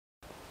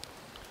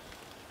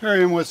Here I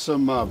am with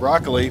some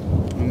broccoli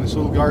in this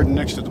little garden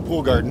next to the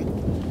pool garden,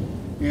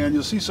 and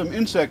you'll see some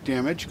insect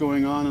damage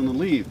going on in the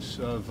leaves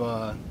of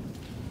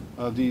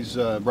these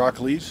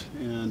broccolis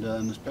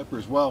and this pepper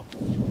as well.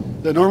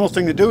 The normal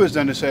thing to do is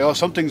then to say, oh,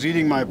 something's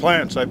eating my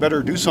plants, I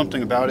better do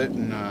something about it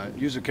and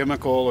use a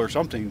chemical or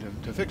something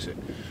to fix it.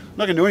 I'm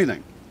not going to do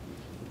anything.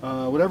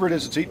 Whatever it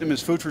is, it's eating them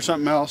as food for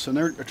something else, and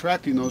they're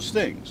attracting those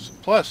things.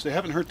 Plus, they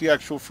haven't hurt the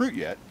actual fruit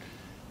yet,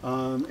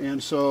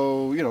 and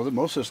so, you know,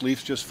 most of this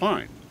leaf's just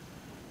fine.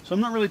 So I'm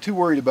not really too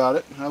worried about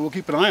it. I will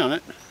keep an eye on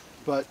it,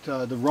 but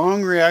the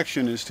wrong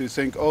reaction is to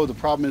think, oh, the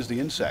problem is the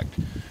insect.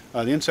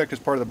 The insect is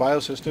part of the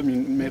biosystem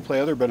and may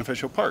play other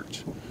beneficial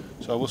parts.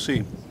 So we'll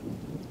see.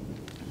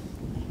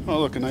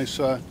 Oh, look, a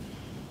nice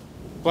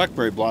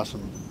blackberry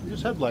blossom. We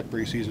just had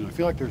blackberry season. I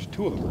feel like there's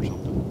two of them or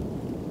something.